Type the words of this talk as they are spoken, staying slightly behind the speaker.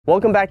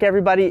Welcome back,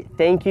 everybody.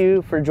 Thank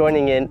you for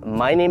joining in.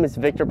 My name is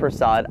Victor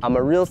Persaud. I'm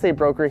a real estate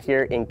broker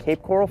here in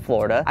Cape Coral,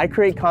 Florida. I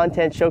create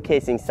content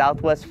showcasing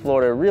Southwest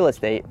Florida real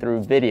estate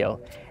through video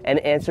and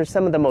answer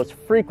some of the most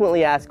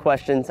frequently asked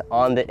questions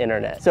on the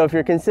internet. So if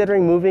you're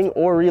considering moving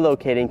or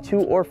relocating to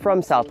or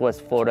from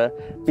Southwest Florida,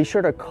 be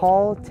sure to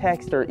call,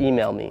 text, or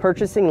email me.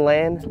 Purchasing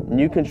land,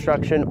 new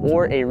construction,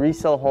 or a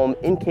resale home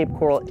in Cape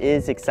Coral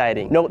is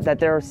exciting. Note that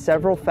there are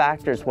several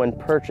factors when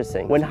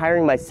purchasing. When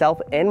hiring myself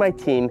and my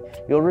team,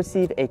 you'll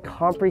receive a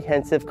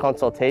comprehensive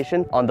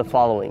consultation on the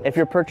following. If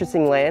you're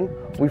purchasing land,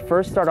 we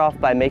first start off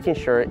by making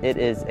sure it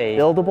is a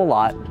buildable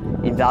lot,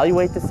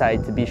 evaluate the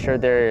site to be sure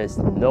there is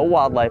no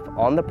wildlife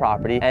on the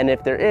property, and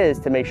if there is,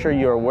 to make sure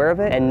you're aware of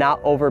it and not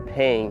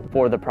overpaying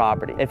for the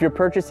property. If you're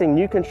purchasing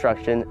new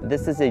construction,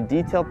 this is a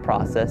detailed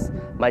process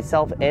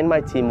myself and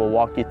my team will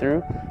walk you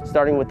through,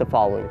 starting with the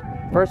following.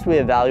 First, we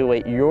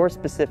evaluate your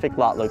specific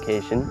lot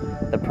location,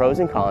 the pros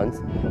and cons.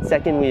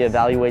 Second, we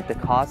evaluate the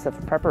cost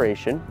of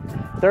preparation.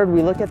 Third,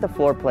 we look at the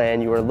floor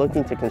plan you are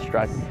looking to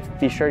construct.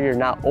 Be sure you're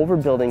not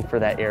overbuilding for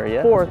that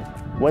area. Fourth,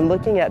 when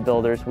looking at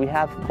builders, we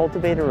have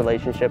cultivated a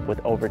relationship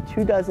with over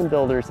 24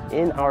 builders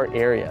in our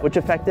area, which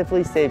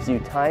effectively saves you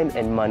time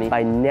and money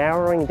by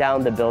narrowing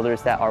down the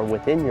builders that are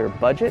within your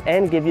budget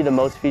and give you the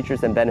most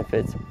features and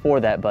benefits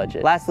for that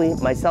budget. Lastly,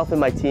 myself and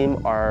my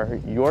team are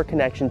your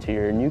connection to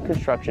your new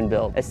construction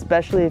build,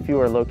 especially if you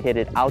are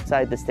located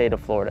outside the state of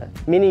Florida,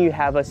 meaning you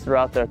have us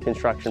throughout the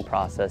construction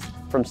process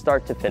from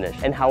start to finish,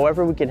 and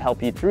however we can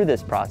help you through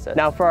this process.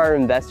 Now, for our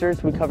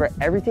investors, we cover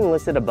everything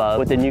listed above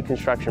with the new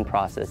construction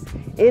process.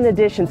 In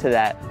addition to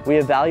that, we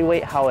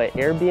evaluate how an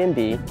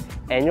Airbnb,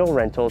 annual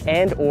rentals,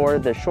 and or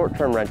the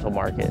short-term rental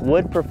market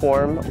would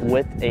perform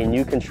with a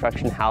new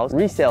construction house,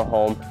 resale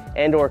home,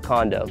 and or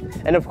condo.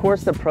 And of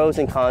course, the pros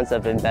and cons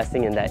of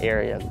investing in that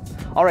area.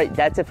 All right,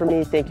 that's it for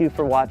me. Thank you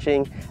for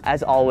watching.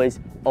 As always,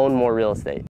 own more real estate.